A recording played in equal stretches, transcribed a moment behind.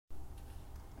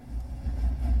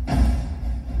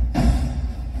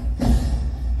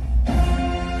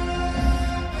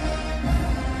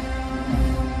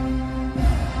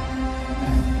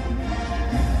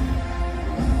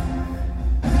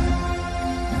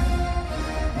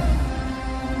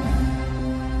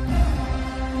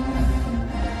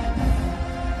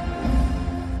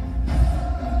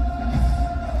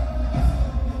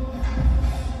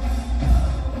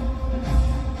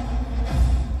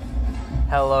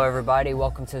Hello, everybody.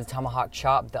 Welcome to the Tomahawk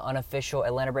Chop, the unofficial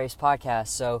Atlanta Braves podcast.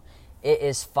 So it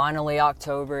is finally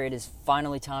October. It is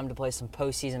finally time to play some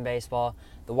postseason baseball.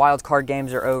 The wild card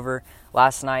games are over.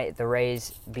 Last night, the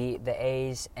Rays beat the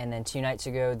A's, and then 2 nights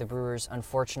ago, the Brewers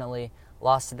unfortunately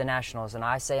lost to the Nationals. And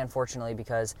I say unfortunately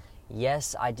because,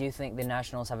 yes, I do think the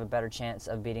Nationals have a better chance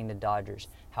of beating the Dodgers.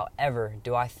 However,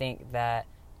 do I think that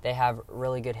they have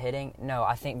really good hitting? No,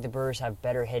 I think the Brewers have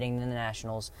better hitting than the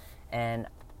Nationals, and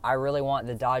I really want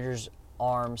the Dodgers'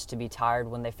 arms to be tired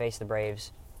when they face the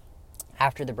Braves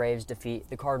after the Braves defeat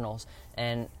the Cardinals.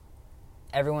 And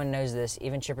everyone knows this.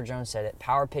 Even Chipper Jones said it.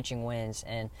 Power pitching wins.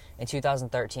 And in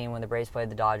 2013, when the Braves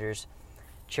played the Dodgers,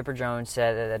 Chipper Jones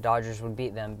said that the Dodgers would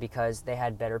beat them because they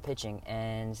had better pitching,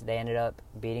 and they ended up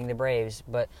beating the Braves.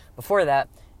 But before that,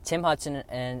 Tim Hudson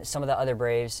and some of the other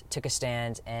Braves took a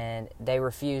stand, and they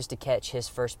refused to catch his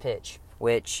first pitch,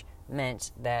 which meant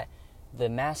that the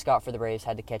mascot for the Braves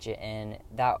had to catch it, and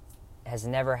that has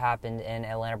never happened in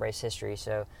Atlanta Braves history,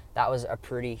 so that was a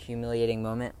pretty humiliating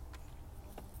moment.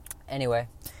 Anyway,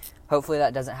 hopefully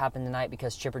that doesn't happen tonight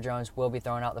because Chipper Jones will be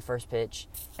throwing out the first pitch,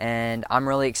 and I'm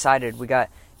really excited. We got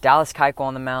Dallas Keuchel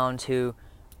on the mound, who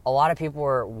a lot of people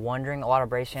were wondering, a lot of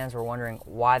Braves fans were wondering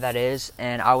why that is,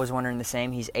 and I was wondering the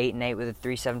same. He's 8-8 with a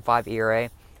 3.75 ERA.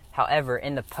 However,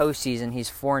 in the postseason, he's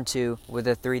 4-2 with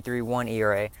a 3.31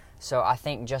 ERA. So I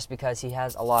think just because he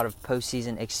has a lot of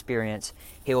postseason experience,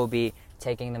 he will be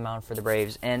taking the mound for the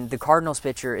Braves. And the Cardinals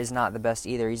pitcher is not the best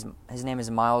either. His name is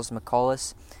Miles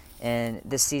McCullough, and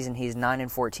this season he's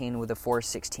 9-14 with a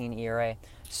 4.16 ERA.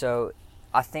 So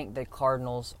I think the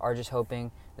Cardinals are just hoping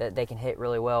that they can hit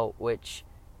really well, which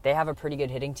they have a pretty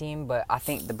good hitting team, but I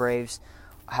think the Braves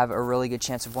have a really good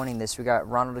chance of winning this. We got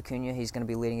Ronald Acuna. He's going to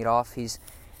be leading it off. He's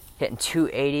hitting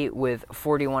 280 with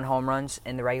 41 home runs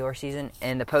in the regular season.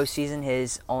 In the postseason,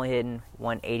 he's only hitting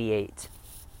 188.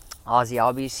 Ozzie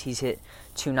Albies, he's hit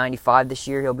 295 this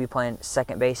year. He'll be playing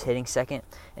second base, hitting second.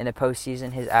 In the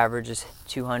postseason, his average is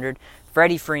 200.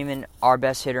 Freddie Freeman, our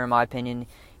best hitter in my opinion,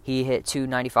 he hit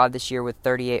 295 this year with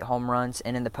 38 home runs.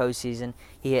 And in the postseason,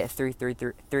 he hit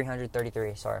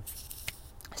 333.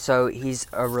 So he's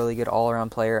a really good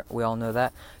all-around player. We all know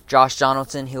that. Josh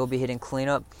Donaldson, he'll be hitting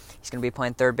cleanup. He's going to be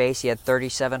playing third base. He had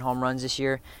 37 home runs this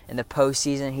year. In the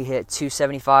postseason, he hit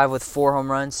 275 with 4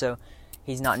 home runs, so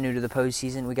he's not new to the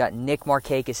postseason. We got Nick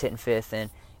Markakis hitting fifth,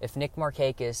 and if Nick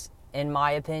Markakis, in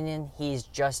my opinion, he's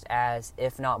just as,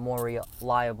 if not more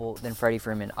reliable than Freddie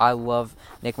Freeman. I love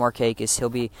Nick Markakis. He'll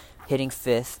be hitting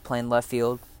fifth, playing left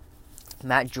field.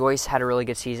 Matt Joyce had a really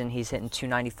good season. He's hitting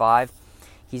 295.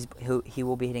 He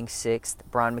will be hitting sixth.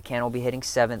 Brian McCann will be hitting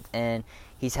seventh, and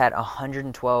he's had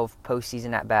 112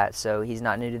 postseason at-bats, so he's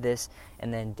not new to this.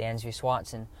 And then Dansby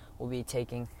Swanson will be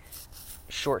taking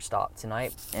shortstop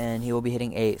tonight, and he will be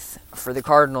hitting eighth. For the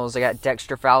Cardinals, I got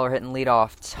Dexter Fowler hitting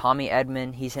leadoff. Tommy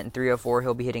Edman, he's hitting 304.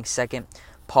 He'll be hitting second.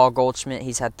 Paul Goldschmidt,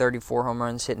 he's had 34 home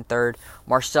runs, hitting third.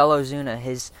 Marcell Ozuna,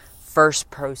 his first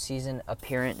postseason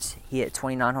appearance, he hit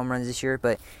 29 home runs this year,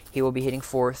 but he will be hitting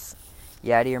fourth.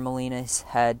 Yadier Molina's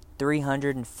had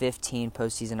 315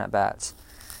 postseason at-bats.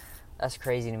 That's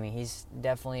crazy to me. He's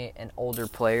definitely an older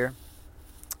player.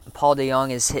 Paul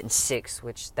DeJong is hitting sixth,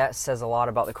 which that says a lot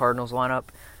about the Cardinals lineup.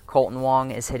 Colton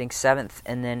Wong is hitting seventh,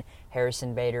 and then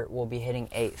Harrison Bader will be hitting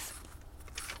eighth.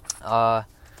 I'm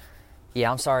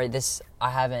sorry. I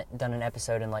haven't done an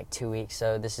episode in like 2 weeks,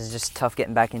 so this is just tough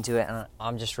getting back into it, and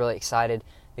I'm just really excited.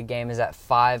 The game is at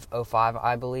 5:05,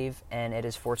 I believe, and it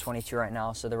is 4:22 right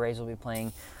now, so the Rays will be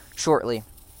playing shortly.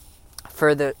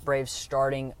 For the Braves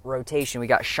starting rotation, we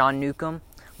got Sean Newcomb,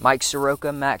 Mike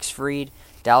Soroka, Max Fried,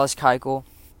 Dallas Keuchel,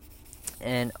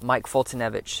 and Mike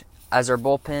Foltynewicz. As our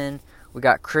bullpen, we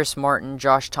got Chris Martin,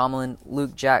 Josh Tomlin,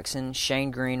 Luke Jackson,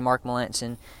 Shane Green, Mark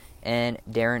Melanson, and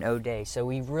Darren O'Day. So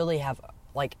we really have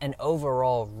like an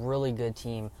overall really good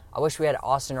team. I wish we had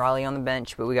Austin Riley on the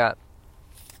bench, but we got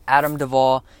Adam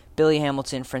Duvall, Billy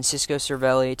Hamilton, Francisco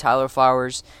Cervelli, Tyler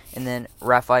Flowers, and then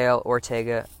Rafael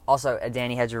Ortega, also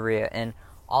Danny Hedgeria, and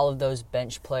all of those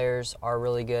bench players are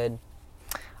really good.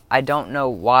 I don't know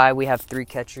why we have 3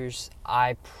 catchers.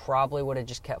 I probably would have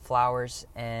just kept Flowers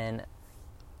and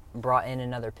brought in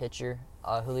another pitcher.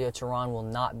 Julio Teheran will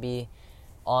not be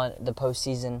on the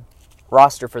postseason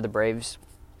roster for the Braves.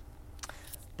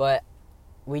 But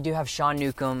we do have Sean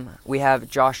Newcomb, we have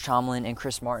Josh Tomlin, and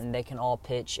Chris Martin. They can all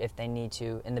pitch if they need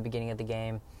to in the beginning of the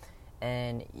game.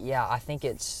 And, yeah, I think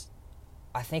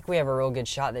we have a real good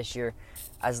shot this year.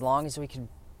 As long as we can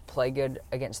play good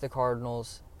against the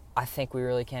Cardinals, I think we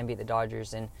really can beat the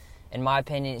Dodgers. And in my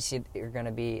opinion, it's either going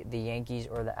to be the Yankees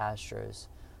or the Astros.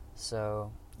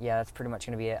 So, yeah, that's pretty much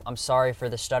going to be it. I'm sorry for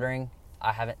the stuttering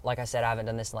I haven't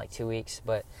done this in like 2 weeks.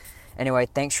 But anyway,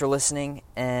 thanks for listening,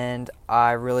 and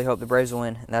I really hope the Braves will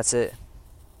win. And that's it.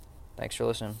 Thanks for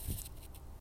listening.